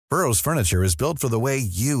Burrow's furniture is built for the way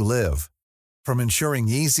you live. From ensuring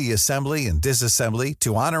easy assembly and disassembly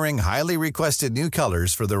to honoring highly requested new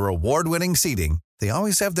colors for their award-winning seating, they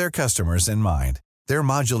always have their customers in mind. Their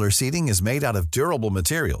modular seating is made out of durable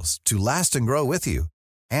materials to last and grow with you.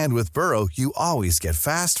 And with Burrow, you always get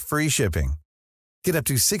fast, free shipping. Get up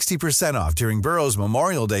to 60% off during Burrow's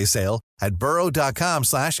Memorial Day sale at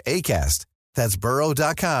burrow.com/ACAST. That's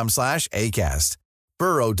burrow.com/ACAST.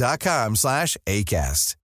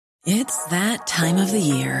 burrow.com/ACAST. It's that time of the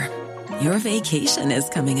year. Your vacation is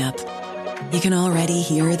coming up. You can already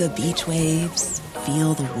hear the beach waves,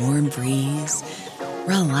 feel the warm breeze,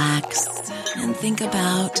 relax, and think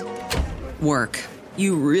about work.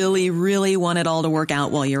 You really, really want it all to work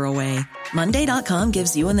out while you're away. Monday.com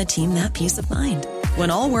gives you and the team that peace of mind.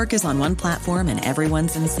 When all work is on one platform and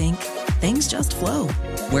everyone's in sync, things just flow.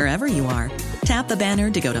 Wherever you are, tap the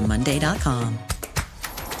banner to go to Monday.com.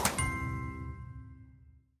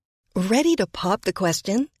 Ready to pop the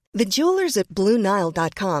question? The jewelers at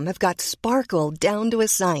BlueNile.com have got sparkle down to a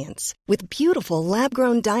science with beautiful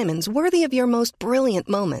lab-grown diamonds worthy of your most brilliant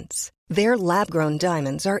moments. Their lab-grown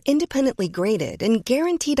diamonds are independently graded and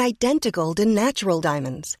guaranteed identical to natural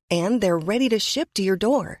diamonds, and they're ready to ship to your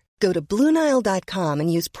door. Go to BlueNile.com and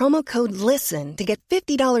use promo code LISTEN to get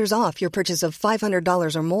 $50 off your purchase of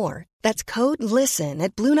 $500 or more. That's code LISTEN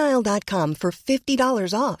at BlueNile.com for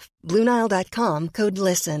 $50 off. BlueNile.com, code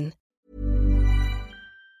LISTEN.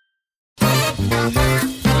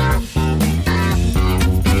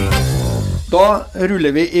 Da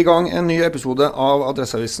ruller vi I gang en ny episode av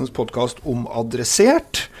Adresseavisens podcast om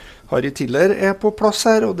adressert. Harry Tiller på plass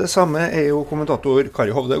her, og det samme jo kommentator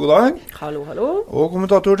Kari Hovde, god dag. Hallo, hallo. Og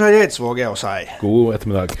kommentator Terje Eidsvåg også her. God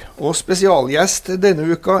ettermiddag. Og spesialgjest denne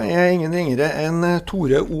uka ingen ringere enn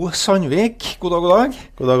Tore O. Sandvik. God dag, god dag.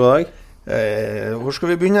 God dag, god dag. Hvor skal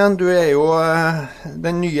vi begynne? Du jo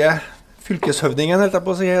den nye fylkeshøvdingen, helt jeg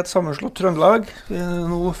på å si, et sammenslått Trøndelag.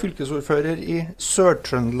 Nå fylkesordfører I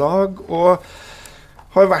Sør-Trøndelag, og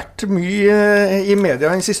har vært mye I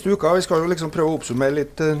media den siste uka. Vi skal jo liksom prøve å oppsummere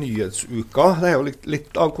litt nyhetsuka. Det jo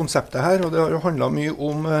litt av konseptet her, og det har jo handlet mye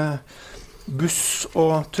om buss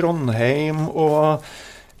og Trondheim og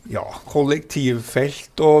ja,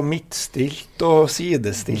 kollektivfelt og midtstilt og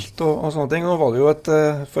sidestilt og sånne ting. Nå var det jo et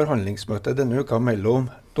forhandlingsmøte denne uka mellom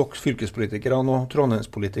dere fylkespolitikerne og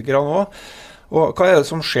Trondheimspolitikerne også. Og hva det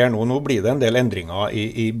som skjer nå? Nå blir det en del endringer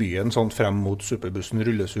I byen sånn frem mot superbussen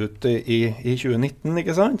rulles ut I 2019,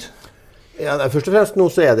 ikke sant? Ja, først og fremst nå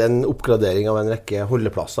så det en oppgradering av en rekke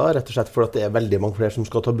holdeplasser, rett og slett for at det veldig mange flere som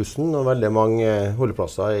skal ta bussen, og veldig mange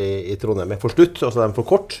holdeplasser I Trondheim for slutt, altså de for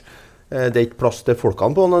kort. Det ikke plass til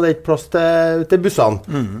folkene på den, og det ikke plass til bussene.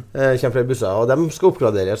 Kommer flere busser, og de skal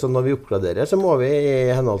oppgraderes, så når vi oppgraderer så må vi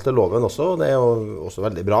I henhold til loven også, og det jo også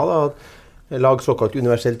veldig bra da, lag såkalt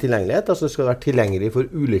universell tilgjengelighet, altså det skal være tilgjengelig for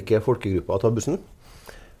ulike folkegrupper å ta bussen.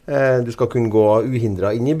 Du skal kunne gå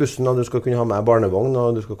uhindret inn I bussen, og du skal kunne ha med barnevogn,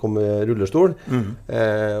 og du skal komme I rullestol.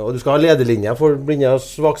 Og du skal ha lederlinjer for blinde og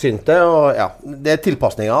svaksynte, og ja, det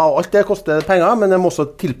tilpasninger. Og alt det koster penger, men det må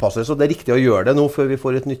også tilpasses, og det riktig å gjøre det nå før vi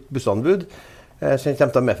får et nytt bussanbud. Så det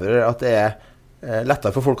kommer til å medføre at det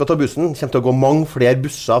lettere for folk å ta bussen. Det kommer til å gå mange flere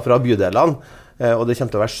busser fra bydelene, og det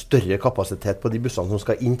kommer til å være større kapasitet på de bussene som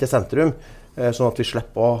skal inn til sentrum, sånn at vi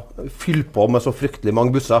slipper å fylle på med så fryktelig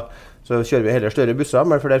mange busser. Så kjører vi heller større busser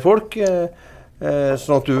med flere folk,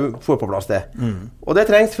 sånn at du får på plass det. Og det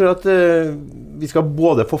trengs for at vi skal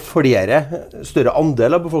både få større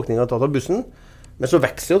andel av befolkningen til å ta bussen, men så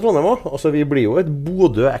vekster jo Trondheim også. Altså, vi blir jo et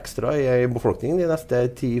Bodø ekstra I befolkningen de neste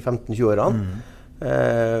 10-15-20 årene.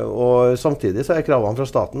 Og samtidig så kravene fra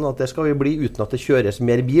staten at det skal vi bli uten at det kjøres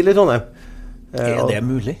mer bil I Trondheim. Det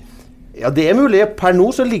mulig? Ja, det mulig. Per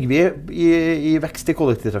nå så ligger vi I vekst I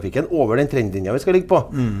kollektivtrafikken over den trendlinja vi skal ligge på.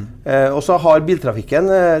 Og så har biltrafikken,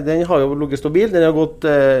 den har jo ligget stabil, den har gått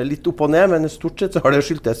litt opp og ned, men stort sett så har det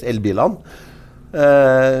skyldtes elbilene.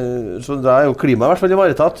 Så da jo klimaet I hvert fall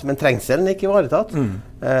ivaretatt, men trengselen ikke ivaretatt.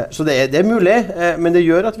 Så det mulig, men det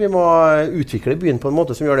gjør at vi må utvikle byen på en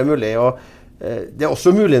måte som gjør det mulig, og det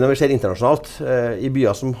også mulig når vi ser internasjonalt I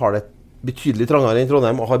byer som har det betydelig trangere enn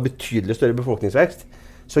Trondheim og har betydelig større befolkningsvekst,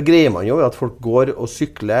 så greier man jo at folk går og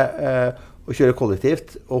sykler og kjører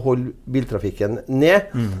kollektivt og holder biltrafikken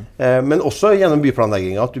ned, men også gjennom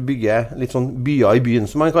byplanleggingen at du bygger litt sånn byer I byen,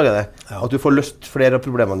 som man kaller det. Ja. At du får løst flere av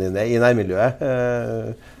problemene dine I nærmiljøet.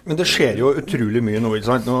 Men det skjer jo utrolig mye nå,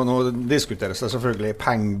 ikke sant? Nå diskuteres det selvfølgelig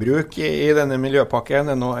pengebruk I denne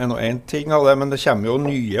miljøpakken, det en ting av det, men det kommer jo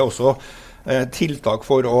nye også tiltak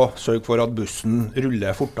for å sørge for at bussen ruller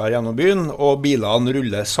fortere gjennom byen, og bilene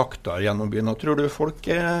ruller saktere gjennom byen. Og tror du folk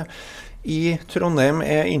I Trondheim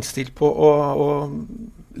innstilt på å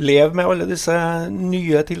leve med alle disse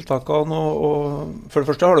nye tiltakene, og for det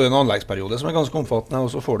første har du en anleggsperiode som ganske omfattende,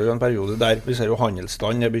 og så får du en periode der vi ser jo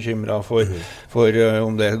handelsstand bekymret for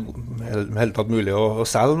om det helt tatt mulig å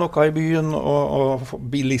selge noe i byen, og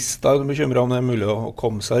bilister bekymret om det mulig å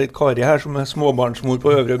komme seg litt. Kari her, som småbarnsmor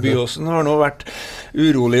på Øvre Byåsen, har nå vært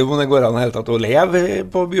urolig om det går an helt tatt å leve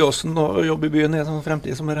på Byåsen og jobbe i byen i en sånn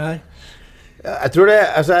fremtid som her. Jeg tror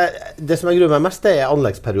det som jeg gruer meg mest, det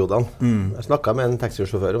anleggsperiodene. Jeg snakket med en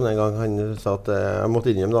taxisjåfør om det en gang. Han sa at jeg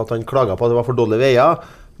måtte innrømme at han klaget på at det var for dårlige veier.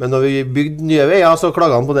 Men når vi bygde nye veier, så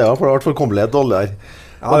klaget han på det, for det ble forkommelighet dårligere.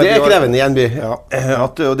 Ja, og det krevende i en by. Ja.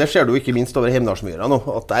 Og det ser du ikke minst over Heimdalsmyra nå.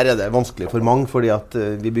 At der det vanskelig for mange, fordi at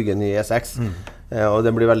vi bygger en ny E6. Og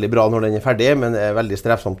det blir veldig bra når den ferdig, men det veldig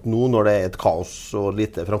strevsomt nå når det et kaos og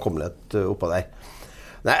lite framkommelighet oppå der.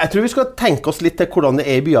 Nei, jeg tror vi skal tenke oss litt til hvordan det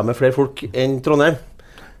i byer med flere folk enn Trondheim.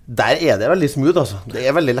 Der det veldig smooth, altså. Det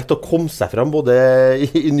veldig lett å komme seg frem, både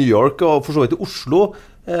i New York og for så vidt i Oslo,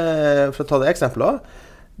 for å ta det eksempelet.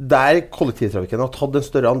 Der kollektivtrafikken har tatt en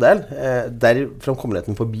større andel, der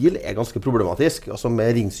framkommeligheten på bil ganske problematisk. Altså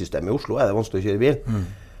med ringsystemet i Oslo det vanskelig å kjøre bil.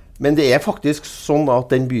 Men det faktisk sånn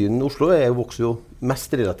at den byen Oslo vokser jo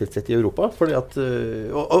mest relativt sett i Europa, fordi at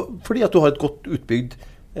du har et godt utbygd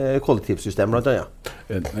kollektivsystem blant annet.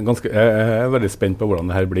 Jeg veldig spent på hvordan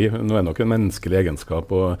det her blir. Nå nok en menneskelig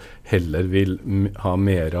egenskap og heller vil ha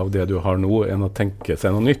mer av det du har nå enn å tenke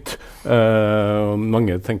seg noe nytt.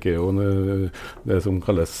 Mange tenker jo det som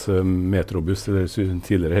kalles metrobuss, eller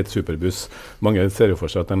tidligere het superbuss. Mange ser jo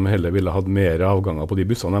for seg at de heller ville hatt mer avganger på de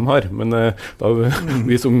bussene de har. Men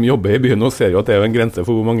vi som jobber i byen nå ser jo at det en grense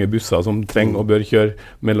for hvor mange busser som trenger og bør kjøre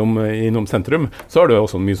innom sentrum. Så har det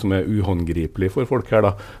også mye som uhåndgripelig for folk her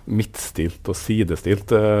da. Midtstilt og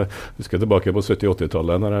sidestilt. Husker jeg tilbake på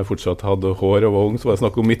 70-80-tallet, når jeg fortsatt hadde hår og var ung, så var det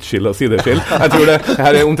snakk om midtskill og sideskill. Jeg tror det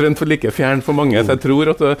her omtrent for like fjern for mange, så jeg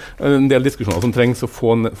tror at en del diskusjoner som trengs å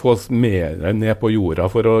få mer ned på jorda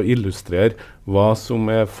for å illustrere hva som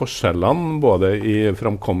forskjellene, både i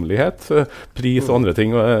framkommelighet, pris og andre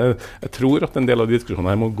ting. Og jeg tror at en del av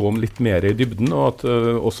diskusjonene her må gå litt mer i dybden, og at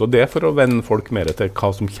også det for å vende folk mer til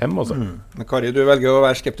hva som kommer. Altså. Men Kari, du velger å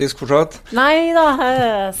være skeptisk fortsatt? Nei da,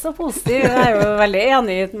 så positiv. Jeg jo veldig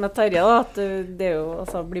enig med Terje da, at det jo,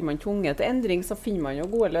 altså, blir man tvunget til endring, så finner man jo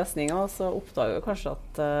gode løsninger, og så oppdager jo kanskje at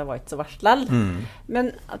det var ikke så verst lell.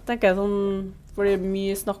 Men jeg tenker sånn, for det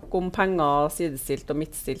mye snakk om penger, sidestilt og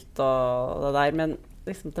midtstilt og det der, men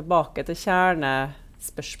liksom tilbake til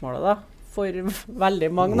kjernespørsmålet da, for veldig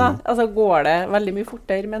mange da. Altså går det veldig mye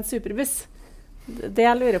fortere med en superbuss? Det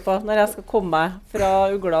jeg lurer på når jeg skal komme meg fra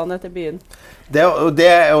Ugla ned til byen. Det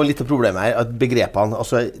jo litt av problemet her, at begrepene,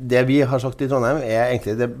 altså det vi har sagt i Trondheim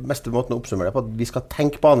egentlig det beste måten å oppsummere det på, at vi skal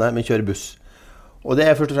tenke bane, men kjøre buss. Og det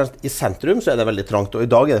først og fremst i sentrum så det veldig trangt, og i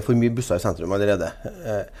dag det for mye busser i sentrum allerede.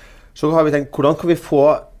 Så har vi tenkt, hvordan kan vi få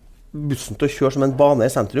bussen til å kjøre som en bane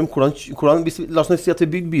i sentrum? La oss si at vi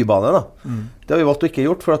bygger bybane da. Det har vi valgt å ikke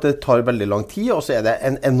gjort, for at det tar veldig lang tid, og så det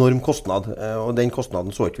en enorm kostnad. Og den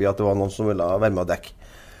kostnaden så ikke vi at det var noen som ville være med å dekke.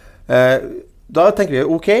 Da tenker vi,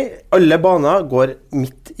 ok, alle baner går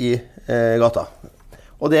midt i gata.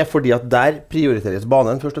 Og det fordi at der prioriteres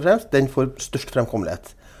banen først og fremst, den får størst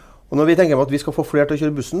fremkommelighet. Og når vi tenker på at vi skal få flere til å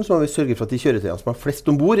kjøre bussen, så må vi sørge for at de kjøretøyene som har flest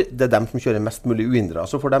ombord, det dem som kjører mest mulig uindret.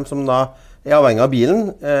 Så for dem som da avhengig av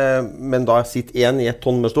bilen, men da sitter en i et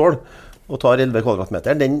tonn med stål og tar 11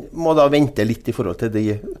 kvadratmeter, den må da vente litt i forhold til de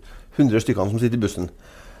 100 stykkene som sitter i bussen.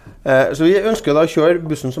 Så vi ønsker da å kjøre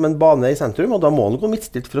bussen som en bane i sentrum, og da må den gå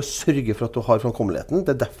midtstilt for å sørge for at du har framkommeligheten.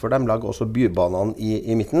 Det derfor de lager også bybanene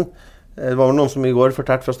i midten. Det var noen som i går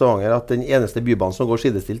fortalte fra Stavanger at den eneste bybanen som går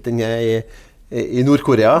sidestilt, den i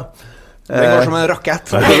Nord-Korea. Det går som en rakett.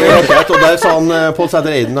 Og der sa han Pål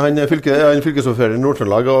Sæter Eiden, han fylkesordfører i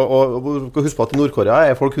Nord-Trøndelag, og husk på at i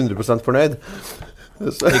Nord-Korea folk 100% fornøyd.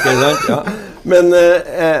 Ikke sant, ja. Men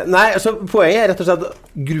nei, altså, poenget rett og slett at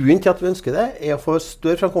grunnen til at vi ønsker det å få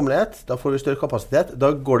større framkommelighet, da får vi større kapasitet,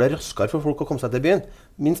 da går det raskere for folk å komme seg til byen.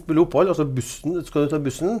 Minst mulig opphold, altså bussen, skal du ta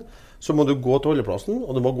bussen, så må du gå til holdeplassen,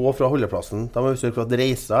 og du må gå fra holdeplassen. Da må vi sørge for at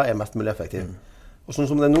reisa mest mulig effektiv. Og sånn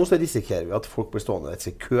som det nå, så risikerer vi at folk blir stående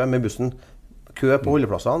i kø med bussen, kø på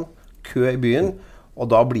holdeplassene, kø i byen, og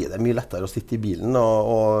da blir det mye lettere å sitte i bilen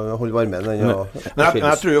og holde varmen. Men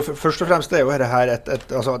jeg tror jo først og fremst det jo dette her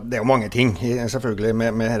altså det jo mange ting selvfølgelig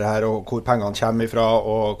med dette her, og hvor pengene kommer ifra,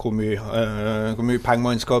 og hvor mye penger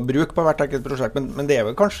man skal bruke på hvert enkelt prosjekt, men det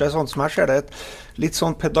vel kanskje sånn som her ser det et litt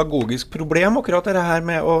sånn pedagogisk problem akkurat det her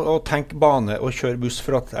med å tenke bane og kjøre buss,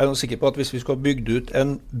 for at jeg er sikker på at hvis vi skulle bygd ut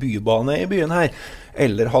en bybane i byen her,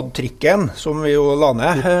 eller hadde trikken, som vi jo la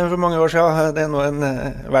ned for mange år siden, det nå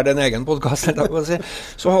verdt en egen podcast, si.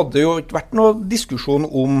 så hadde det jo ikke vært noe diskusjon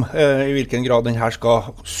om i hvilken grad den her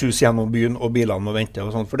skal sus gjennom byen og bilene må vente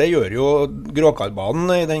og sånt, for det gjør jo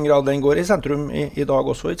Gråkallbanen i den grad den går i sentrum i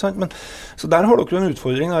dag også, ikke sant? Men, så der har dere jo en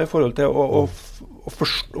utfordring da, i forhold til å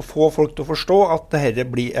få folk til å forstå at dette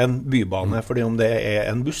blir en bybane, fordi om det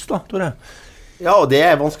en buss da, Tore? Ja, og det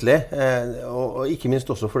vanskelig, og ikke minst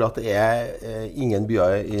også fordi at det ingen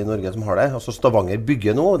byer i Norge som har det. Altså Stavanger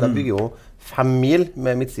bygger nå, de bygger jo 5 mil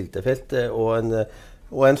med midtstiltefelt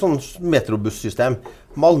og en sånn metrobus-system.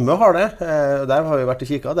 Malmö har det, der har vi vært i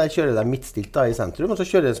kikket, der kjører de midtstilt da, i sentrum, og så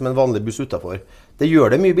kjører de som en vanlig buss utenfor. Det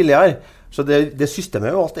gjør det mye billigere, så det systemet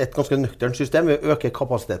er jo alt et ganske nøkternt system, vi øker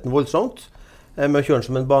kapasiteten voldsomt, med å kjøre den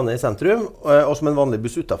som en bane i sentrum, og som en vanlig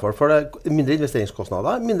buss utenfor, for det er mindre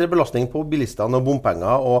investeringskostnader, mindre belastning på bilistene og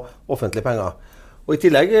bompenger og offentlige penger. Og i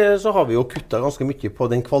tillegg så har vi jo kuttet ganske mye på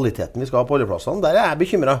den kvaliteten vi skal ha på holdeplassene. Der jeg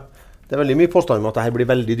bekymret. Det veldig mye påstand om at dette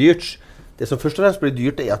blir veldig dyrt. Det som først og fremst blir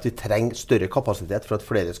dyrt at vi trenger større kapasitet for at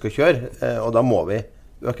flere skal kjøre, og da må vi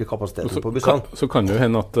øke kapasiteten på bussene. Så kan det jo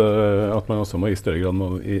hende at man også må i større grad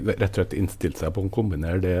rett og slett innstille seg på å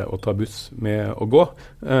kombinere det å ta buss med å gå.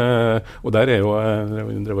 Og der jo,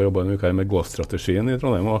 jeg var jobbet en uke her med gå-strategien i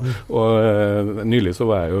Trondheim, og nylig så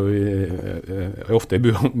var jeg jo ofte i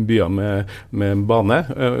byer med bane.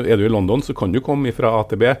 Du i London, så kan du komme fra A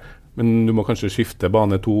til B, men du må kanskje skifte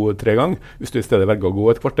bane 2-3 ganger. Hvis du i stedet velger å gå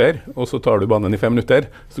et kvarter, og så tar du banen i 5 minutter,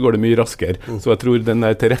 så går det mye raskere. Så jeg tror den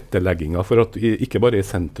der tilretteleggingen for at ikke bare i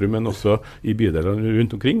sentrum, men også i bydelene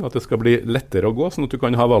rundt omkring, at det skal bli lettere å gå, sånn at du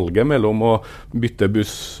kan ha valget mellom å bytte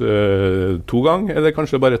buss 2 ganger, eller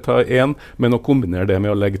kanskje bare ta 1, men å kombinere det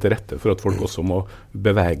med å legge til rette for at folk også må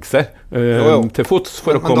bevege seg til fots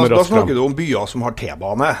for å komme raskt fram. Da snakker du om byer som har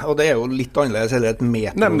T-bane, og det jo litt annerledes, eller et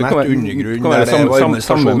metronett undergrunn, der det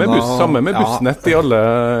varmestasjoner. Samme med bussnett i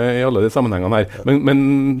alle de sammenhengene her.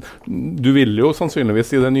 Men du vil jo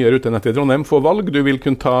sannsynligvis i det nye rutenettet i Trondheim få valg. Du vil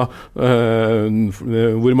kunne ta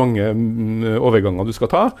hvor mange overganger du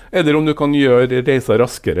skal ta, eller om du kan gjøre reiser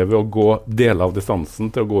raskere ved å gå del av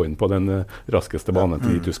distansen til å gå inn på den raskeste banen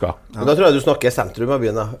til dit du skal. Ja. Da tror jeg du snakker sentrum av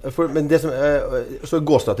byen. Men det som, så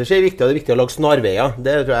gåstrategi viktig, og det viktig å lage snarveier.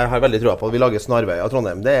 Det tror jeg har veldig tro på. Vi lager snarveier i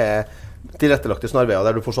Trondheim. Det tilrettelagte snarveier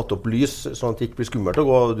der du får satt opp lys, sånn at det ikke blir skummelt å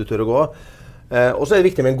gå, og du tør å gå. Og så det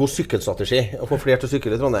viktig med en god sykkelstrategi, å få flere til å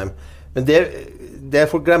sykle i Trondheim. Men det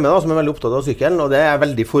folk glemmer da, som veldig opptatt av sykkelen, og det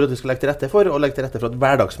veldig for at vi skal legge til rette for, og legge til rette for at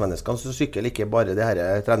hverdagsmenneskene skal sykle, ikke bare de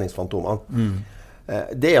her treningsfantomene.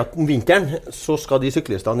 Det at om vinteren så skal de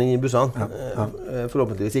syklistene inn i bussene,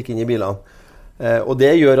 forhåpentligvis ikke inn i bilene. Og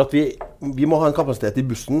det gjør at vi må ha en kapasitet i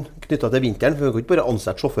bussen knyttet til vinteren, for vi kan ikke bare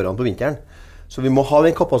ansette sjåførene på vinteren. Så vi må ha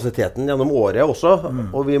den kapasiteten gjennom året også,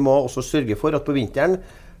 og vi må også sørge for at på vinteren,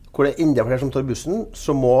 hvor det enda flere som tar bussen,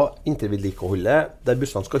 så må intervedlikeholdet der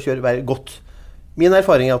bussene skal kjøre være godt. Min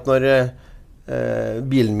erfaring at når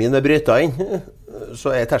bilen min brøyta inn,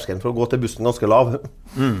 så terskelen for å gå til bussen ganske lav,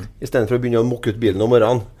 i stedet for å begynne å mokke ut bilen om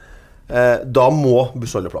morgenen. Da må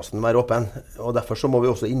bussholdeplassen være åpen, og derfor så må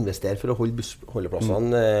vi også investere for å holde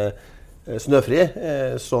bussholdeplassene snøfri,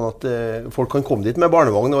 sånn at folk kan komme dit med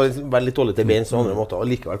barnevogn og være litt dårlig til beins og andre måter, og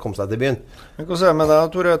likevel komme seg til byen. Hva sier med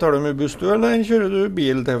deg, Tore? Tar du med buss du, eller kjører du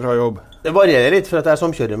bil til fra jobb? Det varierer litt, for at jeg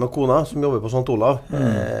samkjører med kona, som jobber på St. Olav.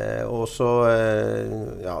 Og så,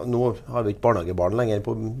 nå har vi ikke barnehagebarn lenger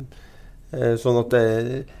sånn at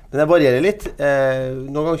men det varierer litt.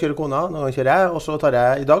 Noen ganger kjører kona, noen ganger kjører jeg, og så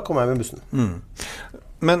i dag kommer jeg med bussen.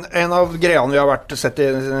 Men en av greiene vi har sett i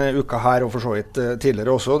denne uka her, og for så vidt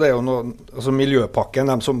tidligere også, det jo altså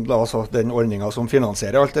miljøpakken, den ordningen som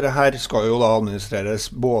finansierer alt det her, skal jo da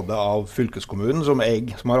administreres både av fylkeskommunen, som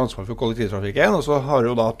har ansvar for kollektivtrafikken, og så har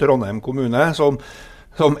jo da Trondheim kommune, som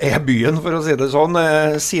byen, for å si det sånn,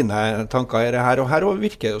 sine tanker i det her. Og her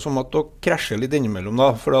virker det som at det krasjer litt innimellom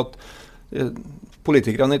da, for at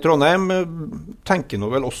politikerne i Trondheim tenker nå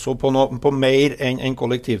vel også på mer enn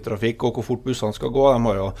kollektivtrafikk og hvor fort bussene skal gå. De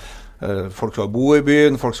har jo, folk skal bo i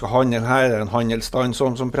byen, folk skal handle her, det en handelsstand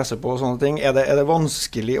som presser på og sånne ting. Er det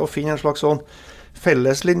vanskelig å finne en slags sånn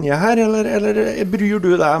felles linje her, eller bryr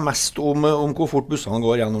du deg mest om hvor fort bussene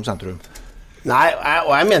går gjennom sentrum? Nei,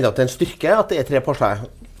 og jeg mener at det en styrke at det 3 parser,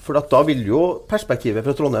 for da vil jo perspektivet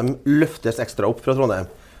fra Trondheim løftes ekstra opp fra Trondheim.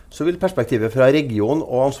 Så vil perspektivet fra regionen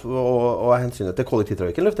og hensynet til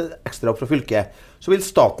kollektivtrafikken løfte ekstra opp fra fylket. Så vil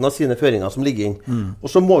staten ha sine føringer som ligger inn.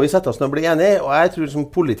 Og så må vi sette oss ned og bli enige, og jeg tror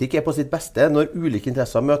politikk på sitt beste når ulike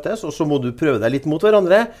interesser møtes, og så må du prøve deg litt mot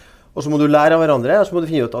hverandre, og så må du lære av hverandre, og så må du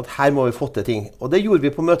finne ut at her må vi få til ting. Og det gjorde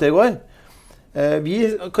vi på møtet i går. Vi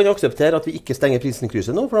kan jo akseptere at vi ikke stenger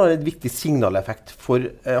Prisen-krysset nå, for det har en viktig signaleffekt for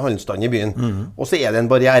handelsstanden i byen. Og så det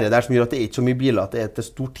en barriere der som gjør at det ikke så mye biler, at det et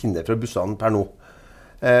stort hinder fra bussene per nå.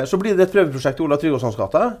 Så blir det et prøveprosjekt I Ola Tryggvasons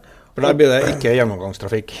gata. For der blir det ikke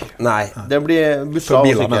gjennomgangstrafikk. Nei, det blir busser og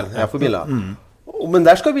sykkel. Ja, for biler. Men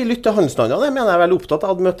der skal vi lytte til handelsstandene. Jeg mener jeg veldig opptatt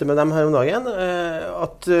av å møte med dem her om dagen.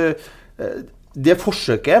 At det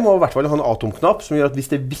forsøket må I hvert fall ha en atomknapp som gjør at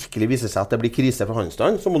hvis det virkelig viser seg at det blir krise for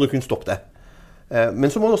handelsstanden, så må du kunne stoppe det.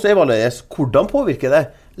 Men så må det også evalueres. Hvordan påvirker det?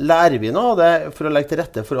 Lærer vi noe av det for å legge til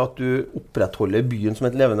rette for at du opprettholder byen som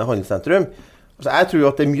et levende handelssentrum? Altså, jeg tror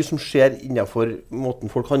at det mye som skjer innenfor måten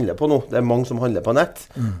folk handler på nå. Det mange som handler på nett.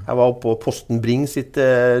 Jeg var oppe på Posten Bring sitt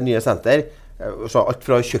nye senter. Så alt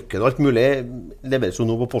fra kjøkken og alt mulig leveres jo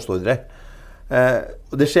nå på postordre.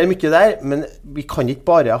 Og det skjer mye der, men vi kan ikke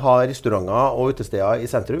bare ha restauranter og utesteder I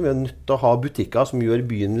sentrum. Vi nødt til å ha butikker som gjør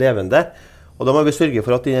byen levende. Og da må vi sørge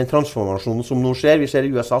for at I den transformasjonen som nå skjer, vi ser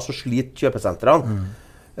I USA så sliter kjøpesentrene,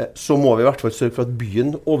 så må vi I hvert fall sørge for at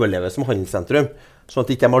byen overlever som handelssentrum. Sånn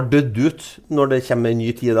at de ikke har dødd ut når det kommer en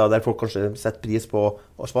ny tid da, der folk kanskje setter pris på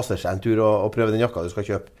å spasere seg en tur og prøve den jakka du skal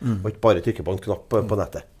kjøpe, og ikke bare trykke på en knapp på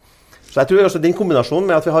nettet. Så jeg tror også den kombinasjonen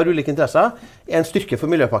med at vi har ulike interesser en styrke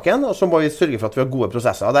for miljøpakken, og så må vi sørge for at vi har gode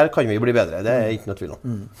prosesser. Der kan vi bli bedre, det ikke noe tvil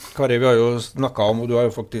om. Kari, vi har jo snakket om, og du har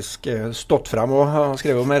jo faktisk stått frem og har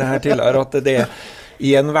skrevet om her tidligere, at det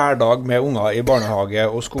I en hverdag med unger I barnehage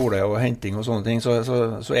og skole og henting og sånne ting, så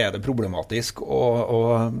det problematisk å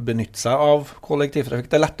benytte seg av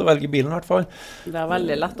kollektivtrafikk. Det lett å velge bilen I hvert fall. Det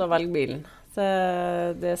veldig lett å velge bilen.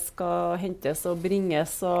 Det skal hentes og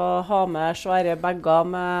bringes og ha med svære bagger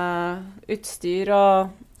med utstyr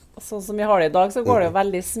og sånn som vi har det I dag, så går det jo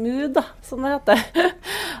veldig smooth da, som det heter.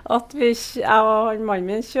 At jeg og mannen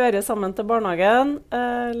min kjører sammen til barnehagen,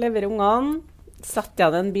 leverer ungene, setter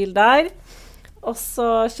igjen en bil der, og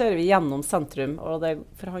så kjører vi gjennom sentrum, og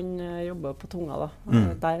for han jobber på Tunga da,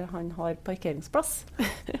 der han har parkeringsplass.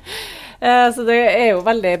 Så det jo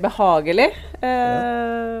veldig behagelig,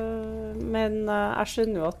 men jeg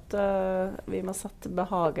skjønner jo at vi må sette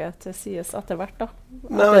behaget til sides etter hvert da.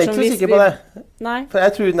 Nei, jeg ikke så sikker på det. Nei. For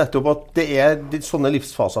jeg tror nettopp at det sånne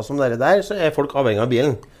livsfaser som dere der, så folk avhengig av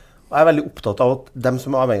bilen. Og jeg veldig opptatt av at de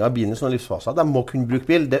som avhengig av bilen I sånne livsfaser, de må kunne bruke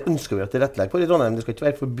bil. Det ønsker vi å tilrettelegge for I Trondheim. Det skal ikke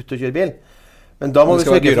være forbudt å kjøre bil. Men da må vi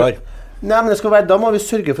sørge for... Nei, men da må vi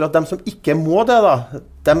sørge for at de som ikke må det da,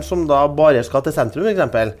 de som da bare skal til sentrum for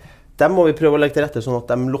eksempel, dem må vi prøve å legge til rette sånn at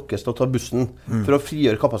de lokkes til å ta bussen for å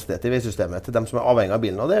frigjøre kapasitet I veisystemet til dem som avhengig av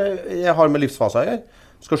bilen. Og det har med livsfaser å gjøre.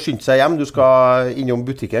 Du skal skynde seg hjem, du skal innom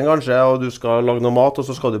butikken kanskje, og du skal lage noe mat, og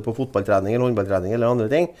så skal du på fotballtrening eller håndballtrening eller andre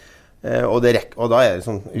ting. Og da det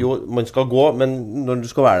sånn, jo, man skal gå, men når du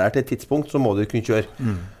skal være der til et tidspunkt, så må du kunne kjøre.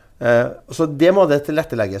 Så det må det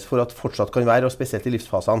tilrettelegges for at fortsatt kan være, og spesielt I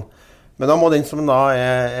livsfasene. Men da må den som da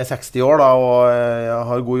 60 år da, og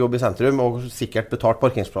har god jobb I sentrum, og sikkert betalt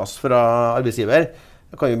parkeringsplass fra arbeidsgiver,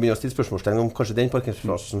 da kan vi begynne å stille spørsmålstegn om kanskje den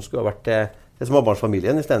parkeringsplassen skulle ha vært til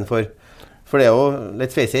småbarnsfamilien I stedet for. For det jo,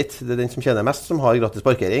 let's face it, det den som tjener mest som har gratis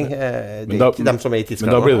parkering. Det ikke dem som I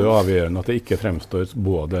tidskravet. Men da blir det jo avgjørende at det ikke fremstår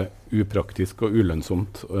både upraktisk og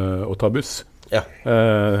ulønnsomt å ta buss. Ja.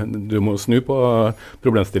 Du må snu på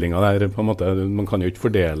problemstillingen der på en måte. Man kan jo ikke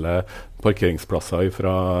fordele parkeringsplasser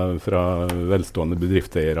fra velstående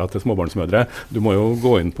bedriftseiere til småbarnsmødre. Du må jo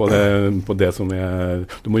gå inn på det som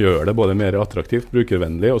du må gjøre det både mer attraktivt,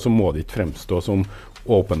 brukervennlig, og så må det ikke fremstå som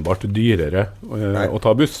åpenbart dyrere å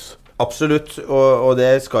ta buss. Absolutt, og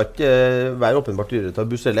det skal ikke være åpenbart dyrere å ta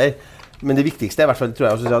buss heller. Men det viktigste I hvert fall,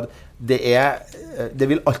 tror jeg, at det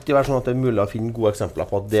vil alltid være sånn at det mulig å finne gode eksempler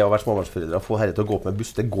på at det å være småbarnsforeldre og få herre til å gå opp med buss,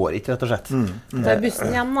 det går ikke rett og slett. Det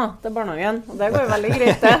bussen hjem da, til barnehagen, og det går jo veldig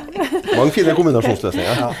greit det. Mange fine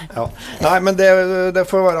kombinasjonsløsninger. Ja. Nei, men det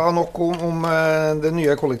får være nok om det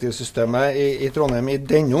nye kollektivsystemet I Trondheim I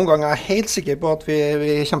denne omgang. Jeg helt sikker på at vi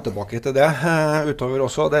kommer tilbake til det utover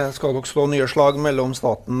også. Det skal nok stå nye slag mellom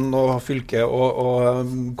staten og fylket og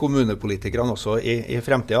kommunepolitikerne også I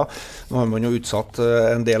fremtiden. Nå har man jo utsatt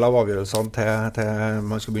en del av avgjørelsene til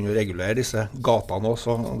man skal begynne å regulere disse gatene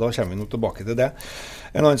også, og da kommer vi nå tilbake til det.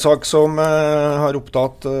 En annen sak som har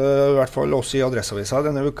opptatt I hvert fall oss I Adresseavisen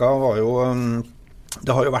denne uka var jo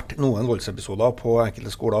det har jo vært noen voldsepisoder på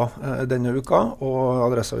enkelte skoler denne uka, og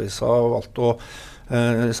Adresseavisen valgte å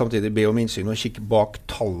samtidig be om innsyn og kikke bak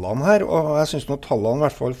tallene her, og jeg synes nå tallene I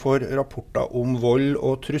hvert fall får rapporter om vold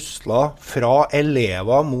og trusler fra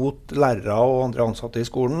elever mot lærere og andre ansatte I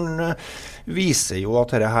skolen viser jo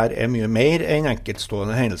at dette her mye mer enn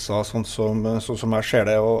enkeltstående hendelser, sånn som jeg ser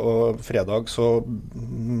det. Og fredag så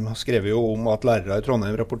skrev vi jo om at lærere i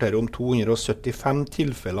Trondheim rapporterer om 275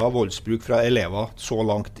 tilfeller av voldsbruk fra elever så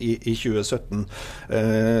langt i 2017.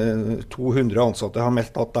 200 ansatte har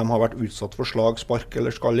meldt at de har vært utsatt for slag, spark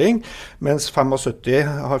eller skalling, mens 75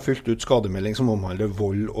 har fylt ut skademelding som omhandler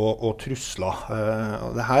vold og trusler.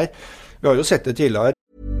 Det her, vi har jo sett det tidligere.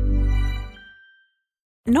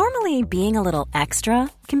 Normally, being a little extra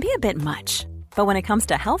can be a bit much, but when it comes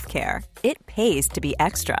to healthcare, it pays to be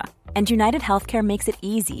extra. And United Healthcare makes it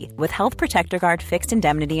easy with Health Protector Guard fixed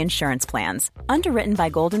indemnity insurance plans. Underwritten by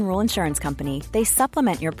Golden Rule Insurance Company, they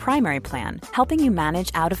supplement your primary plan, helping you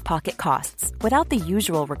manage out-of-pocket costs without the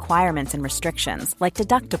usual requirements and restrictions like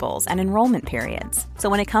deductibles and enrollment periods. So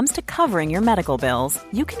when it comes to covering your medical bills,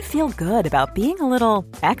 you can feel good about being a little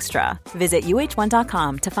extra. Visit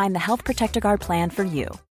uh1.com to find the Health Protector Guard plan for you.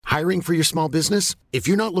 Hiring for your small business? If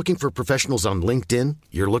you're not looking for professionals on LinkedIn,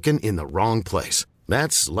 you're looking in the wrong place.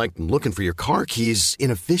 That's like looking for your car keys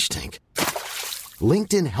in a fish tank.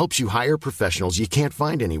 LinkedIn helps you hire professionals you can't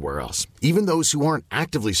find anywhere else, even those who aren't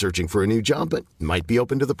actively searching for a new job but might be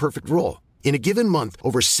open to the perfect role. In a given month,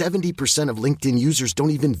 over 70% of LinkedIn users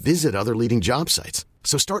don't even visit other leading job sites.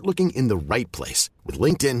 So start looking in the right place. With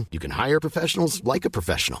LinkedIn, you can hire professionals like a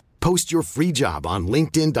professional. Post your free job on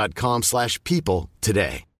linkedin.com/people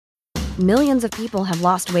today. Millions of people have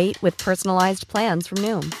lost weight with personalized plans from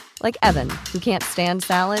Noom. Like Evan, who can't stand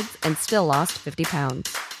salads and still lost 50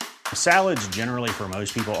 pounds. Salads generally for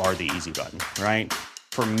most people are the easy button, right?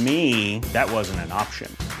 For me, that wasn't an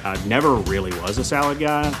option. I never really was a salad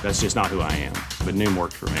guy. That's just not who I am. But Noom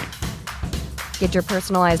worked for me. Get your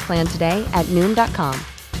personalized plan today at Noom.com.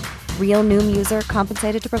 Real Noom user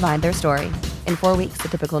compensated to provide their story. In 4 weeks, the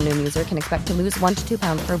typical Noom user can expect to lose 1 to 2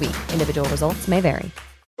 pounds per week. Individual results may vary.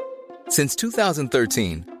 Since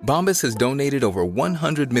 2013, Bombas has donated over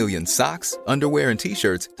 100 million socks, underwear, and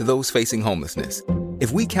T-shirts to those facing homelessness.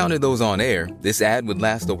 If we counted those on air, this ad would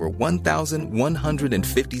last over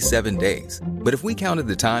 1,157 days. But if we counted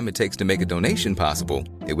the time it takes to make a donation possible,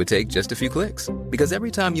 it would take just a few clicks. Because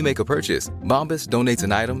every time you make a purchase, Bombas donates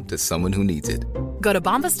an item to someone who needs it. Go to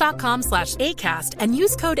bombas.com/ACAST and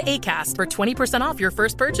use code ACAST for 20% off your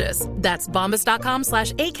first purchase. That's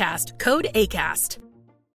bombas.com/ACAST, code ACAST.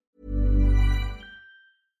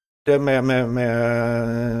 Det med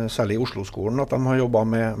særlig i Oslo-skolen, at de har jobbet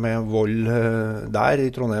med vold der.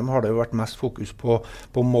 I Trondheim har det jo vært mest fokus på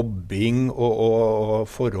mobbing og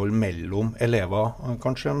forhold mellom elever,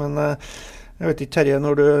 kanskje. Men jeg vet ikke, Terje,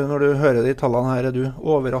 når du hører de tallene her, du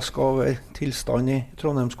overrasket over tilstand i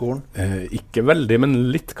Trondheimsskolen? Ikke veldig,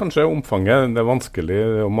 men litt kanskje omfanget. Det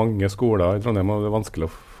vanskelig, og mange skoler i Trondheim, og det vanskelig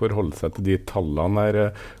å forholde seg til de tallene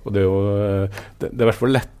her. Og det er jo det er i hvert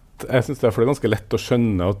fall lett. Jeg synes derfor det er ganske lett å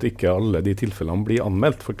skjønne at ikke alle de tilfellene blir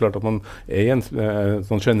anmeldt. For klart at man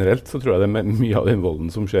sånn generelt så tror jeg det er mye av den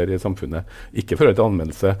volden som skjer i samfunnet ikke fører til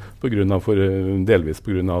anmeldelse delvis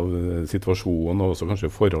på grunn av situasjonen og også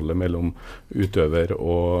kanskje forholdet mellom utøver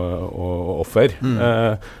og offer.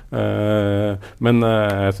 Men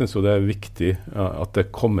jeg synes jo det er viktig at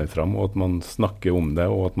det kommer fram og at man snakker om det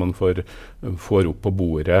og at man får opp på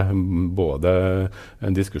bordet både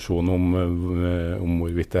en diskusjon om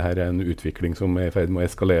hvorvidt det her er en utvikling som er i ferd med å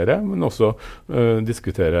eskalere, men også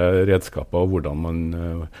diskutere redskaper og hvordan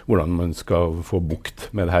man skal få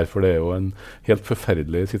bukt med det her, for det er jo en helt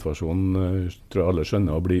forferdelig situasjon, tror jeg alle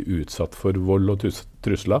skjønner, å bli utsatt for vold og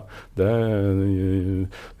trusler. Det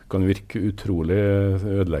kan virke utrolig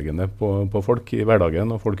ødeleggende på folk i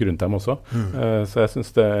hverdagen og folk rundt dem også. Så jeg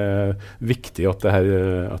synes det er viktig at det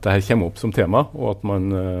her kommer opp som tema, og at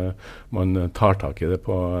man tar tak i det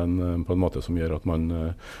på en måte som gjør at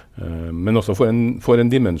man men også får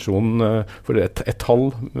en dimensjon, for et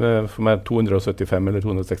tall for meg 275 eller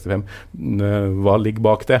 265, hva ligger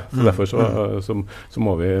bak det? Så derfor så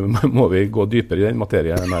må vi gå dypere i den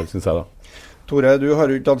materien her, synes jeg da. Tore, du har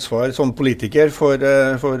jo ikke ansvar som politiker for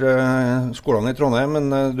skolene i Trondheim, men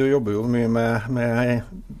du jobber jo mye med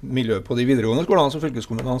miljøet på de videregående skolene som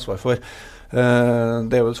fylkeskommunen har ansvar for.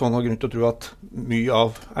 Det er vel sånn og grunn til å tro at mye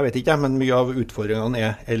av utfordringene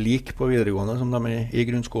er like på videregående som de er i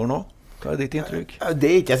grunnskolen også. Hva er ditt inntrykk? Det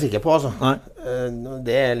er ikke jeg sikker på, altså. Nei.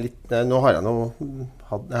 Det er litt, nå har jeg nå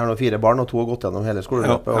 4 barn, og 2 har gått gjennom hele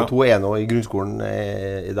skoleløpet, og 2 er nå i grunnskolen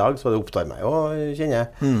i dag, så det opptar meg å kjenne.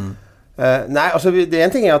 Nei, altså det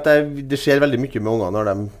en ting er at det skjer veldig mye med unger når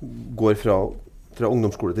de går fra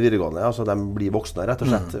ungdomsskole til videregående, altså de blir voksne rett og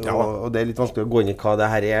slett, og det er litt vanskelig å gå inn i hva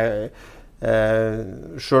det her er.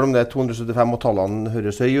 Selv om det er 275 og tallene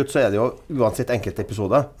høres høy ut, så er det jo uansett enkelte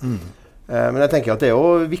episoder. Men jeg tenker at det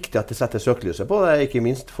jo viktig at det setter søkelyset på det, ikke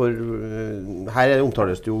minst for her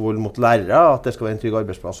omtales det jo vold mot lærere, at det skal være en trygg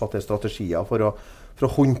arbeidsplass, at det strategier for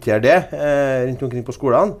å håndtere det rundt omkring på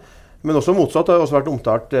skolene. Men også motsatt har også vært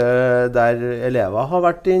omtalt der elever har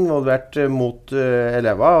vært involvert mot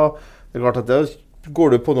elever. Og det klart at det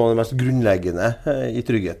går det på noe av det mest grunnleggende i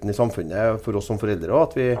tryggheten i samfunnet for oss som foreldre, og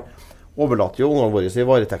at vi overlater jo ungene våre i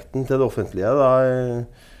varetekten til det offentlige da,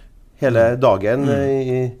 hele dagen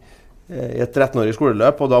i et 13-årig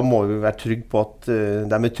skoleløp, og da må vi være trygge på at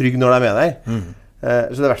de trygge når de der.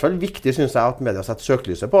 Så det i hvert fall viktig, synes jeg, at media setter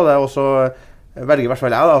søkelyset på det, og så velger i hvert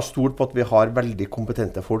fall jeg da stort på at vi har veldig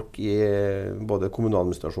kompetente folk i både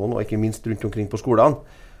kommunaladministrasjonen og ikke minst rundt omkring på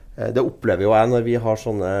skolene. Det opplever jo jeg når vi har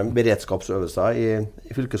sånne beredskapsøvelser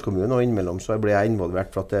i fylkeskommunen, og innimellom så blir jeg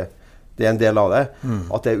involvert for at det en del av det,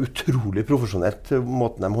 at det utrolig profesjonelt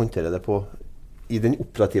måten de håndterer det på i den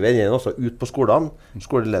operative enden, også ut på skolene,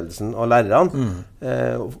 skoleledelsen og lærerne.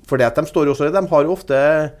 For det at de står jo også, de har jo ofte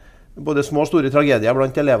både små og store tragedier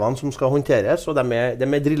blant elevene som skal håndteres, og de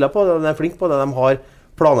drillet på det, og de flinke på det, de har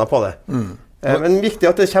planer på det. Men viktig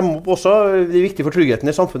at det kommer opp også, det er viktig for tryggheten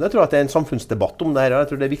i samfunnet. Jeg tror at det er en samfunnsdebatt om det her, og jeg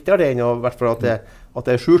tror det er viktigere enn i hvert fall at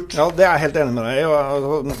det er skjult. Ja, det er jeg helt enig med deg.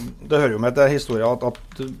 Og det hører jo med til historien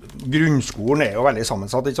at grunnskolen er jo veldig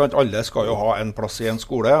sammensatt, ikke sant? Alle skal jo ha en plass i en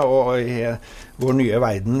skole, og i vår nye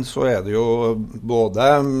verden så er det jo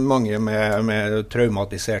både mange med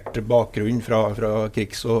traumatisert bakgrunn fra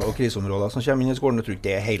krigs- og kriseområder som kommer inn i skolen. Jeg tror ikke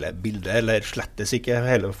det er hele bildet, eller slettes ikke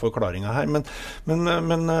hele forklaringen her,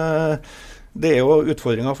 men det er jo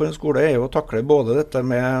utfordringen for en skole er jo å takle både dette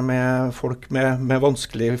med folk med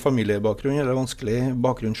vanskelig familiebakgrunn eller vanskelig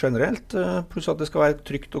bakgrunn generelt, pluss at det skal være et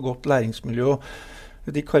trygt og godt læringsmiljø.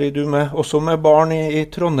 Kari, du også med barn i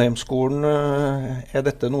Trondheimsskolen, er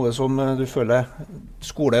dette noe som du føler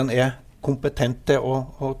skolen er kompetent til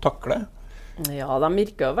å takle? Ja, de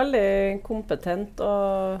virker jo veldig kompetent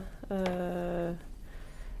og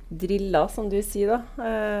drilla, som du sier da,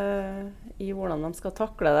 i hvordan de skal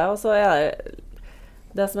takle det. Og så er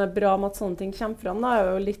det som er bra med at sånne ting kommer fram, da, er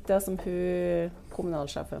jo litt det som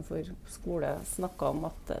kommunalsjefen for skole snakket om,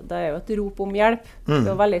 at det er jo et rop om hjelp. Det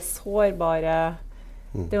er jo veldig sårbare,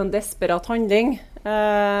 det er jo en desperat handling,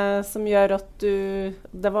 som gjør at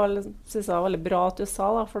det synes jeg var veldig bra at du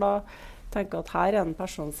sa da, for da tenker jeg at her er en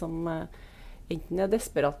person som enten er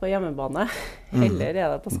desperat på hjemmebane, eller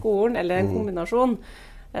er det på skolen, eller en kombinasjon.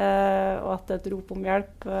 Og at det er et rop om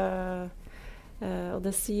hjelp, og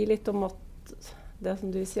det sier litt om at det som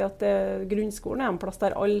du sier, at grunnskolen er en plass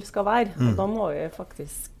der alle skal være, og da må vi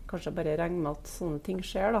faktisk kanskje bare regne med at sånne ting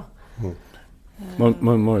skjer da. Man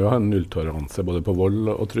må jo ha en nulltoleranse både på vold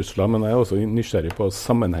og trusler, men jeg er også nysgjerrig på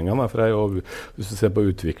sammenhengene. For hvis du ser på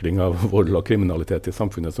utvikling av vold og kriminalitet i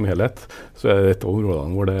samfunnet som helhet, så er det et av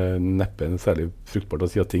områdene hvor det neppe er særlig fruktbart å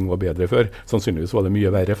si at ting var bedre før. Sannsynligvis var det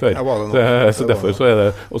mye verre før. Så derfor så er det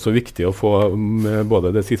også viktig å få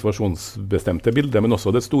både det situasjonsbestemte bildet, men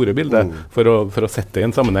også det store bildet, for å sette det i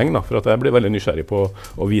en sammenheng. Da, for at jeg blir veldig nysgjerrig på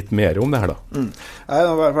å vite mer om det her. Da. Jeg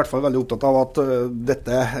er i hvert fall veldig opptatt av at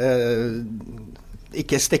dette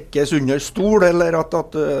ikke stekkes under stol, eller at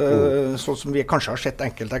sånn som vi kanskje har sett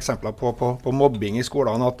enkelte eksempler på mobbing i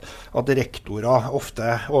skolene, at rektorer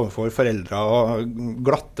ofte overfor foreldre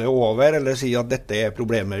glatter over, eller sier at dette er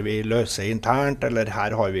problemer vi løser internt, eller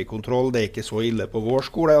her har vi kontroll, det er ikke så ille på vår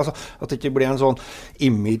skole. Altså, at det ikke blir en sånn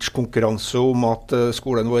image-konkurranse om at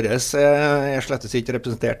skolen vår er slett ikke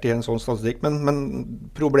representert i en sånn statistikk, men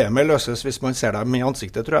problemet løses hvis man ser dem i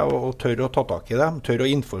ansiktet, tror jeg, og tør å ta tak i dem, tør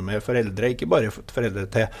å informere foreldre, ikke bare foreldre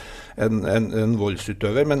til en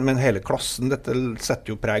voldsutøver, men hele klassen. Dette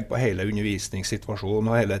setter jo preg på hele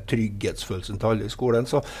undervisningssituasjonen og hele trygghetsfølelsen til alle i skolen.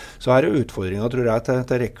 Så her er utfordringen, tror jeg,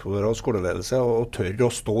 til rektorer og skoleledelse å tørre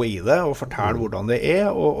å stå i det og fortelle hvordan det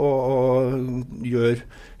er, og gjøre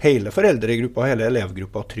hele foreldregruppa, hele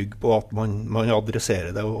elevgruppa trygg på at man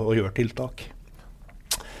adresserer det og gjør tiltak.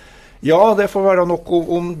 Ja, det får være nok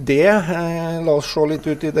om det. La oss se litt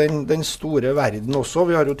ut i den store verden også.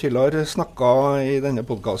 Vi har jo tidligere snakket i denne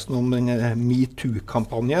podcasten om den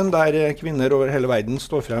MeToo-kampanjen, der kvinner over hele verden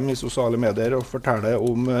står frem i sosiale medier og forteller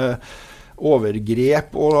om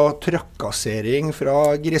overgrep og trakassering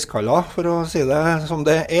fra griskaller, for å si det som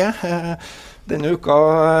det er. Denne uka,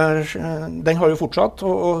 den har jo fortsatt,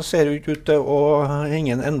 og ser jo ikke ut til å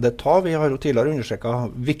ingen ende ta. Vi har jo tidligere understrekket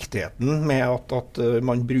viktigheten med at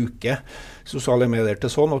man bruker sosiale medier til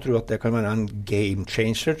sånn, og tror at det kan være en game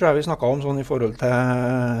changer, tror jeg vi snakket om sånn i forhold til,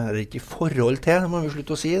 eller ikke i forhold til, det må vi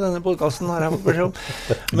slutte å si i denne podcasten her jeg fått beskjed om.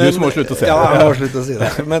 Men, du må slutte å si det. Ja, jeg må slutte å si det.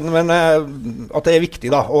 Men at det er viktig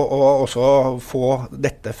da, å også få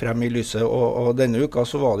dette frem i lyset, og denne uka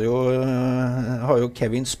så var det jo, har jo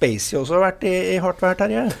Kevin Spacey også vært i hardt vær,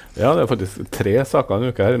 Terje. Ja, det er faktisk 3 saker en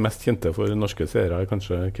uke her, mest kjente for norske seere er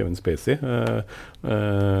kanskje Kevin Spacey,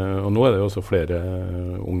 og nå er det jo også flere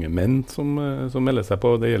unge menn som melder seg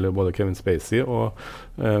på. Det gjelder både Kevin Spacey og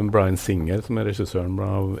Bryan Singer, som er regissøren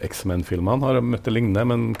av X-Men-filmene, har møtt det lignende,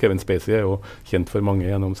 men Kevin Spacey er jo kjent for mange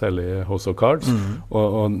gjennom særlig House of Cards,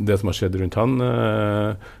 og det som har skjedd rundt han,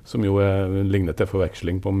 som jo ligner til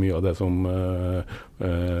forveksling på mye av det som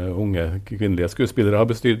unge kvinnelige skuespillere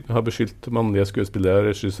har beskyldt mannlige skuespillere og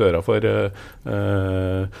regissører for,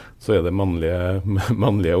 så er det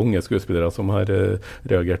mannlige unge skuespillere som har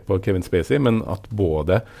reagert på Kevin Spacey, men at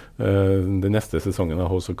både den neste sesongen av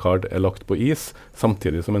House of Cards er lagt på is,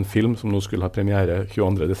 samtidig som en film som nå skulle ha premiere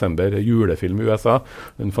 22. desember, julefilm i USA,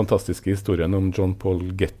 den fantastiske historien om John Paul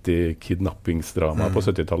Getty kidnappingsdrama på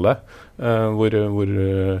 70-tallet, hvor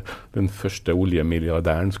den første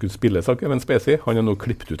oljemilliardæren skulle spilles av Kevin Spacey. Han er nå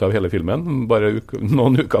klippet ut av hele filmen, bare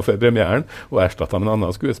noen uker før premieren, og erstattet med en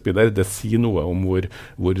annen skuespiller. Det sier noe om hvor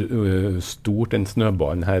stort den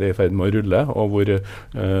snøballen her er i ferd med å rulle, og hvor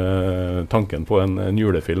tanken på en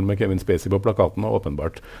julefilm med Kevin Spacey på plakaten har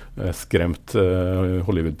åpenbart skremt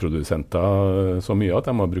Hollywood-produsenter så mye at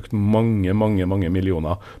de har brukt mange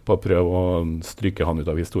millioner på å prøve å stryke han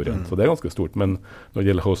ut av historien. Så det er ganske stort, men når det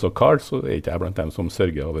gjelder House of Cards, så er ikke jeg blant dem som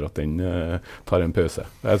sørger over at den tar en pause.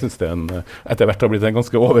 Jeg synes det etter hvert har blitt en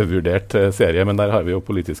ganske overvurdert serie, men der har vi jo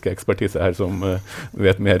politiske ekspertise her som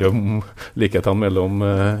vet mer om likhetene mellom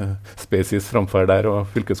Spaceys framferd der og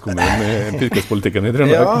fylkespolitikken i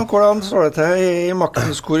Trøndelag. Ja, hvordan står det til i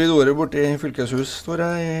maktens korridorer borte i fylkeshus, står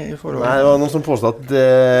det i forhold? Nei, det var noen som påstod at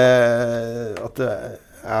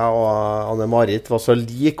jeg og Anne-Marit var så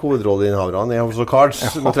lik hovedrolleinnehaverne i House of Cards.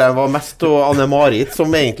 Nå tror jeg det var mest Anne-Marit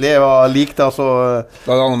som egentlig var lik da, så...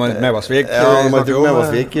 Da er Anne-Marit Mevasvik. Ja, Anne-Marit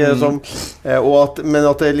Mevasvik, men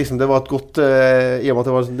at det var et godt, i og med at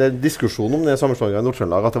det var en diskusjon om det sammenslåingen i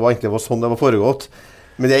Nord-Trøndelag, at det egentlig var sånn det var foregått.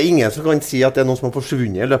 Men det er ingen som kan si at det er noen som har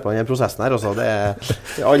forsvunnet i løpet av denne prosessen her. Altså.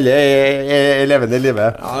 Alle er levende i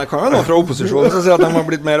livet. Ja, det kan være noen fra opposisjonen som sier at de har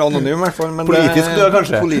blitt mer anonyme, i hvert fall. Men politisk død,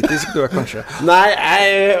 kanskje. Politisk død, kanskje. Nei,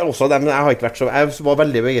 jeg har ikke vært så... Jeg var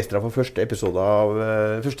veldig begeistret for første episode av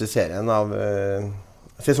første serien av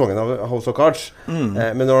sesongen av House of Cards.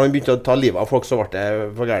 Men når han begynte å ta livet av folk, så ble det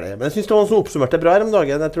for gærent. Men jeg synes det var noen som oppsummerte bra her om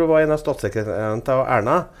dagen. Jeg tror det var en av statssekretærene til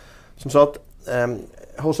Erna, som sa at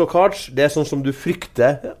House of Cards, det er sånn som du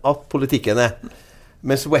frykter at politikken er.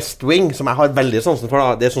 Mens West Wing, som jeg har veldig sansen for,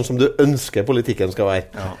 det er sånn som du ønsker politikken skal være.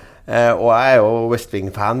 Ja. Og jeg er jo West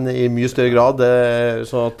Wing-fan i mye større grad,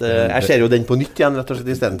 så at, jeg ser jo den på nytt igjen, rett og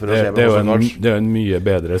slett, i stedet for å se på House of Cards. Det er en mye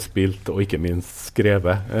bedre spilt, og ikke minst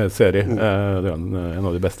skrevet serie. Det er en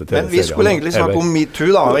av de beste TV-seriene. Men vi skulle egentlig snakke om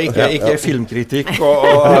MeToo da, ikke filmkritikk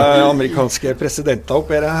og amerikanske presidenter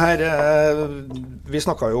oppi det her. Vi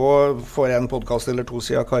snakket jo for en podcast eller to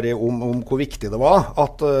siden, Kari, om hvor viktig det var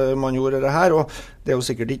at man gjorde det her, og det er jo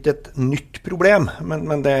sikkert ikke et nytt problem,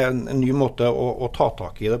 men det er en ny måte å ta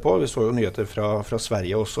tak i det på. Vi så jo nyheter fra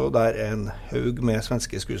Sverige også, der en haug med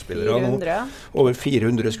svenske skuespillere. 400? Over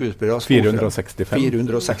 400 skuespillere.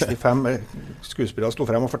 465 skuespillere stod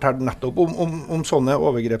frem og fortalte nettopp om sånne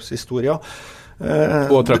overgrepshistorier.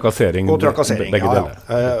 Og trakassering, begge deler.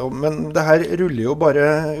 Ja. Men det her ruller jo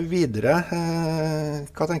bare videre.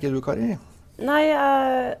 Hva tenker du, Kari? Nei,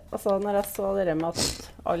 når jeg så det med at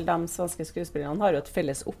alle de svenske skuespillerne har jo et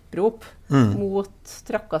felles opprop mot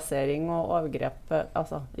trakassering og overgrep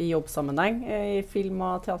i jobbsammenheng i film-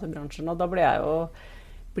 og teaterbransjen, og da blir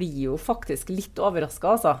jo faktisk litt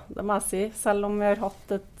overrasket, det må jeg si. Selv om vi har hatt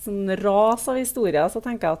et sånn ras av historier, så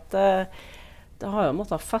tenker jeg at det har jo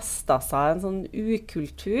måttet feste seg en sånn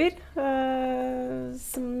ukultur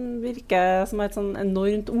som virker som et sånn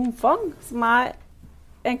enormt omfang, som jeg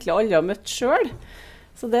egentlig aldri har møtt selv.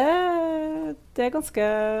 Så det er ganske...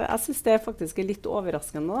 Jeg synes det faktisk er litt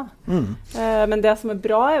overraskende, da. Men det som er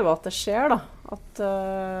bra er jo at det skjer, da. At,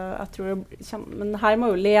 jeg tror men her må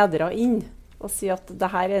jo ledere inn og si at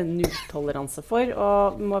det her er nulltoleranse for,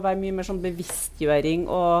 og det må være mye mer sånn bevisstgjøring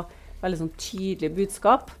og veldig sånn tydelig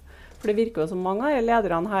budskap. For det virker jo som mange av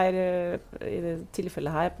lederne her, i det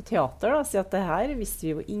tilfellet her på teater, da, sier at det her visste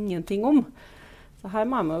vi jo ingenting om. Så her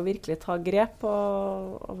må man jo virkelig ta grep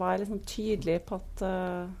og være liksom tydelig på at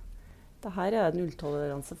det her det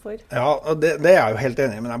nulltoleranse for. Ja, det er jeg jo helt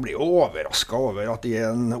enig i, men jeg blir jo overrasket over at i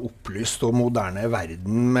en opplyst og moderne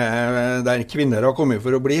verden der kvinner har kommet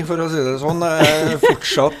for å bli, for å si det sånn,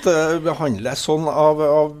 fortsatt behandles sånn av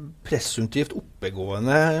presumptivt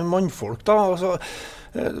oppegående mannfolk da. Altså,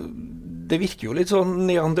 det virker jo litt sånn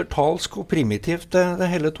neandertalsk og primitivt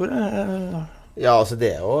det hele, Tore. Ja, altså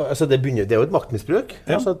det er jo et maktmisbruk.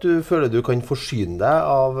 Ja. Altså at du føler du kan forsyne deg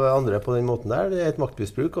av andre på den måten der. Det er et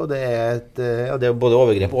maktmisbruk, og det er både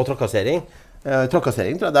overgrep og trakassering.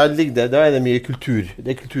 Trakassering, tror jeg, da er det mye kultur.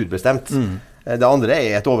 Det er kulturbestemt. Det andre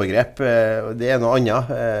er et overgrep. Det er noe annet.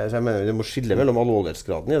 Så jeg mener, du må skille mellom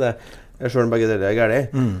alvorlighetsgraden i det. Selv om begge deler er gærlig.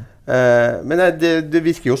 Men det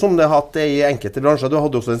virker jo som det har hatt det i enkelte bransjer. Du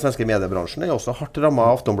hadde også den svenske mediebransjen. Det er også hardt rammet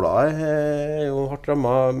av Aftonbladet. Hardt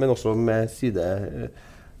rammet, men også med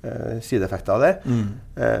sideeffekter av det.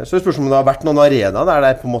 Så det spørs om det har vært noen arena der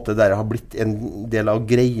det på en måte der har blitt en del av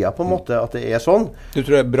greia på en måte, at det er sånn. Du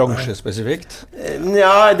tror det er bransjespesifikt?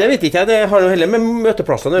 Ja, det vet ikke jeg. Det har jo heller med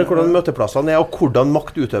møteplassene, hvordan møteplassene er, og hvordan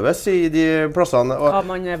makt utøves i de plassene. Hva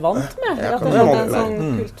man er vant med. Ja, det er en sånn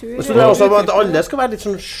kultur. Så det er også at alle skal være litt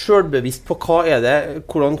sånn selvbevisst på hva er det,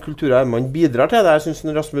 hvordan kulturer man bidrar til det. Jeg synes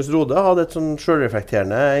Rasmus Rode hadde et sånn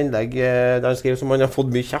selvreflekterende innlegg der han skrev som han har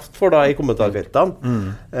fått mye kjeft for da i kommentarfeltene.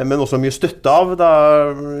 Men også mye støtte av da,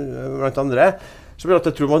 blant andre. Så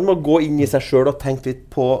jeg tror man må gå inn i seg selv og tenke litt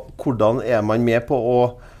på hvordan er man med på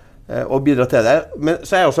å bidra til det. Men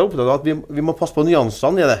så er jeg også opptatt av at vi må passe på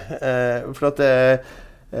nyansene i det. For at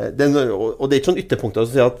og det er ikke sånn ytterpunkter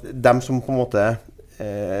som sier at dem som på en måte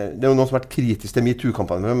det er jo noen som har vært kritisk til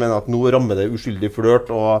MeToo-kampanjen, men at nå rammer det uskyldig flørt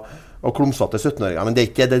og klumsete 17-åringer. Men det er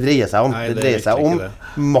ikke det dreier seg om. Nei, det dreier seg om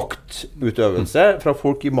maktutøvelse fra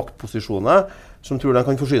folk i maktposisjoner som tror de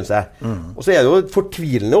kan forsyne seg. Og så er det jo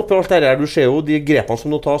fortvilende oppi alt det her. Du ser jo de grepene som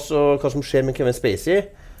nå tas, og hva som skjer med Kevin Spacey.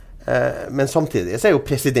 Men samtidig så er jo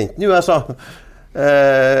presidenten i USA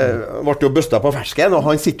ble jo bøstet på fersken, og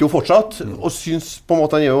han sitter jo fortsatt, og synes på en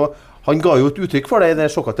måte han ga jo et uttrykk for det i det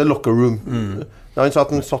såkalte locker room. Han sa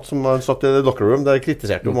at han satt i det locker room, der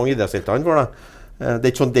kritiserte jo mange idrettshelter han for det. Det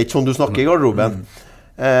er ikke sånn du snakker i garderoben.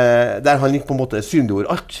 Der han på en måte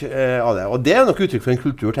synliggjorde alt av det. Og det er nok uttrykk for en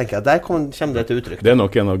kultur, tenker jeg. Der kommer det til uttrykk. Det er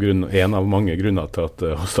nok en av mange grunner til at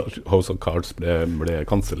House of Cards ble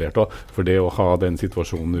kansellert. For det å ha den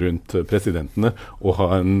situasjonen rundt presidentene, og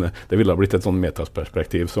det ville ha blitt et sånn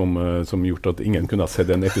metasperspektiv som gjort at ingen kunne ha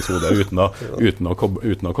sett en episode uten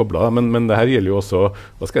å koble. Men det her gjelder jo også,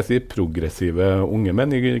 hva skal jeg si, progressive unge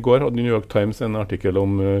menn. I går hadde New York Times en artikkel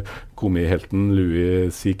om komihelten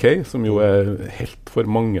Louis C.K., som jo er helt for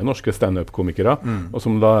mange norske stand-up-komikere, og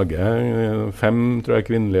som lager 5, tror jeg,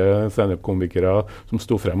 kvinnelige stand-up-komikere som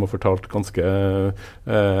sto frem og fortalte ganske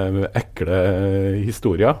ekle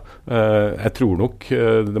historier. Jeg tror nok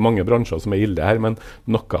det er mange bransjer som er ille her, men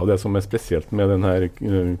noe av det som er spesielt med denne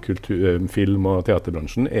film- og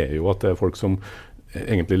teaterbransjen er jo at det er folk som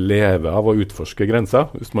egentlig leve av å utforske grenser.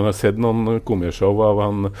 Hvis man har sett noen komishow av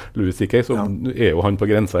han Louis C.K., så er jo han på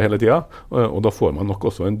grensa hele tiden, og da får man nok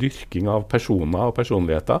også en dyrking av personer og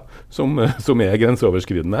personligheter som er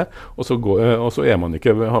grenseoverskridende, og så har man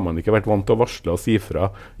ikke vært vant til å varsle og si fra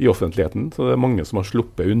i offentligheten, så det er mange som har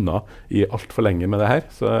sluppet unna i alt for lenge med det her,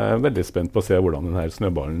 så jeg er veldig spent på å se hvordan denne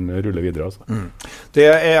snøballen ruller videre. Altså. Det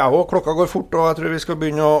er jeg også. Klokka går fort, og jeg tror vi skal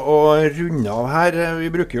begynne å runde av her. Vi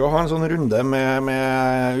bruker jo å ha en sånn runde med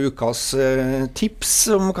ukas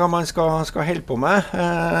tips om hva man skal holde på med.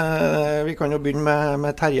 Vi kan jo begynne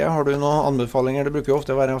med Terje. Har du noen anbefalinger? Det bruker jo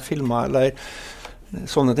ofte å være filmer eller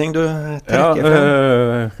sånne ting du trekker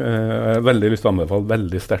frem. Jeg har veldig lyst til å anbefale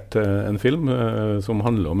veldig sterkt en film som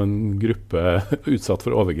handler om en gruppe utsatt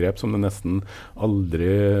for overgrep som det nesten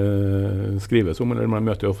aldri skrives om, eller man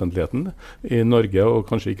møter i offentligheten i Norge, og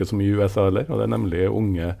kanskje ikke så mye i USA heller, og det er nemlig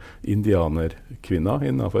unge indianerkvinner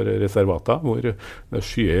innenfor reservater, hvor det er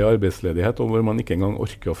skyhøy arbeidsledighet, og hvor man ikke engang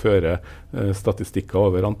orker å føre statistikker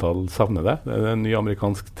over antall savnede. Det er en ny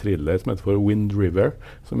amerikansk thriller som heter for Wind River,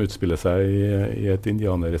 som utspiller seg i et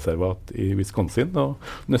indianerreservat i Wisconsin, og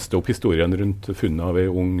nøster opp historien rundt funnet av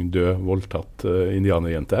en ung, død, voldtatt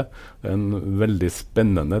indianerjente. Det er en veldig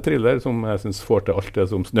spennende thriller som jeg synes får til alt det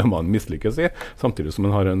som Snømannen mislykkes i, samtidig som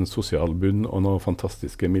den har en sosial bunn og noen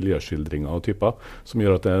fantastiske miljøskildringer og typer, som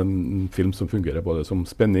gjør at det er en film som fungerer både som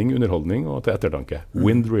spenning, underholdning og til ettertanke.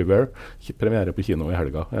 Wind River, premiere på kino i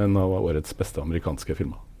helga, en av årets beste amerikanske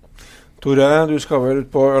filmer. Tore, du skal vel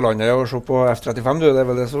ut på Ørlandet og se på F-35, du? Det er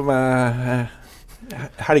vel det som er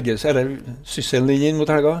helges, eller sysselen din inn mot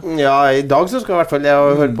helga? Ja, i dag så skal i hvert fall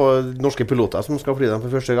jeg høre på norske piloter som skal fly dem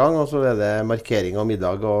for første gang, og så er det markering av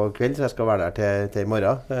middag og kveld, så jeg skal være der til i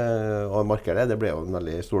morgen og markere det. Det ble jo en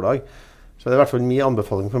veldig stor dag. Så det er i hvert fall min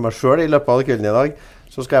anbefaling for meg selv i løpet av kvelden i dag.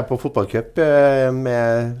 Så skal jeg på fotballcup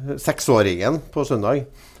med 6-åringen på søndag.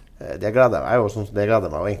 Det gleder jeg meg jo, det gleder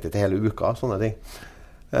jeg meg jo egentlig til hele uka, sånne ting.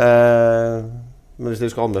 Men hvis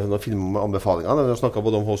dere skal anbefale noen filmanbefalinger, når vi har snakket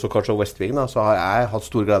både om House of Cards og West Wing, da, så har jeg hatt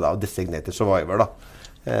stor glede av Designated Survivor. Da.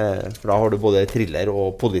 For da har du både thriller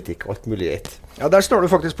og politikk og alt mulig rett. Ja, der står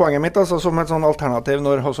du faktisk poenget mitt, altså, som et sånn alternativ.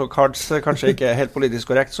 Når House of Cards kanskje ikke er helt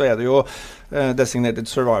politisk korrekt, så er det jo Designated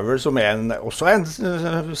Survivor, som er også en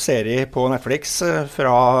serie på Netflix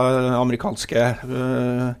fra amerikanske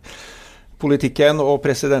politikken og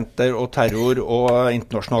presidenter og terror og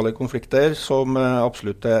internasjonale konflikter som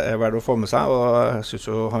absolutt er verdt å få med seg, og jeg synes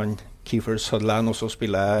jo han Kiefer Sutherland også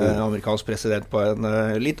spiller amerikansk president på en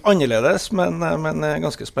litt annerledes, men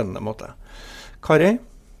ganske spennende måte. Kari?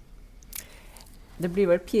 Det blir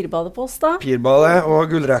vel pirbadet på oss da. Pirbadet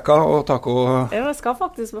og gullrekka og taco. Jeg skal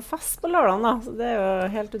faktisk på fest på lørdagen da, så det er jo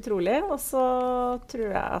helt utrolig. Og så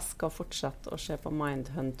tror jeg skal fortsette å se på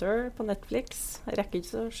Mindhunter på Netflix. Jeg rekker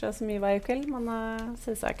ikke å se så mye hver kveld, men jeg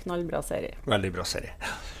synes det er en knallbra serie. Veldig bra serie.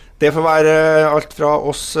 Det får være alt fra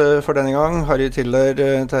oss for denne gang. Harry Tiller,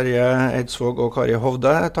 Terje Eidsvåg og Kari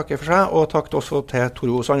Hovde takker for seg, og takk også til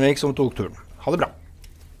Toro Sandvik som tok turen. Ha det bra.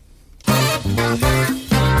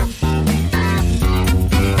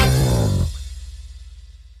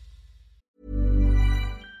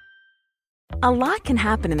 A lot can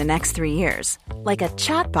happen in the next 3 years. Like a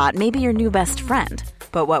chatbot may be your new best friend.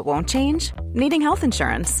 But what won't change? Needing health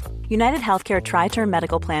insurance. United Healthcare Tri-Term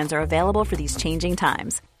Medical Plans are available for these changing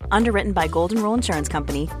times. Underwritten by Golden Rule Insurance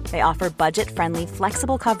Company, they offer budget-friendly,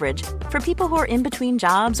 flexible coverage for people who are in between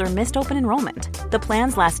jobs or missed open enrollment. The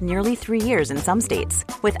plans last nearly 3 years in some states,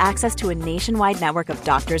 with access to a nationwide network of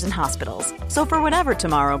doctors and hospitals. So for whatever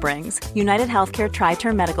tomorrow brings, United Healthcare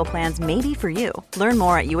Tri-Term Medical Plans may be for you. Learn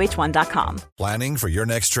more at uh1.com. Planning for your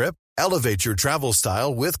next trip? Elevate your travel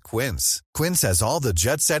style with Quince. Quince has all the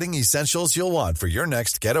jet-setting essentials you'll want for your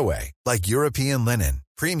next getaway, like European linen,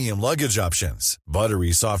 premium luggage options,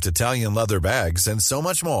 buttery soft Italian leather bags, and so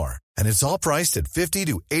much more. And it's all priced at 50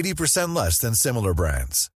 to 80% less than similar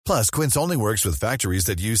brands. Plus, Quince only works with factories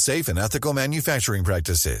that use safe and ethical manufacturing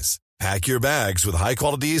practices. Pack your bags with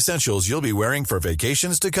high-quality essentials you'll be wearing for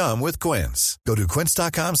vacations to come with Quince. Go to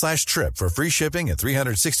quince.com/trip for free shipping and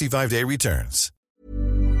 365-day returns.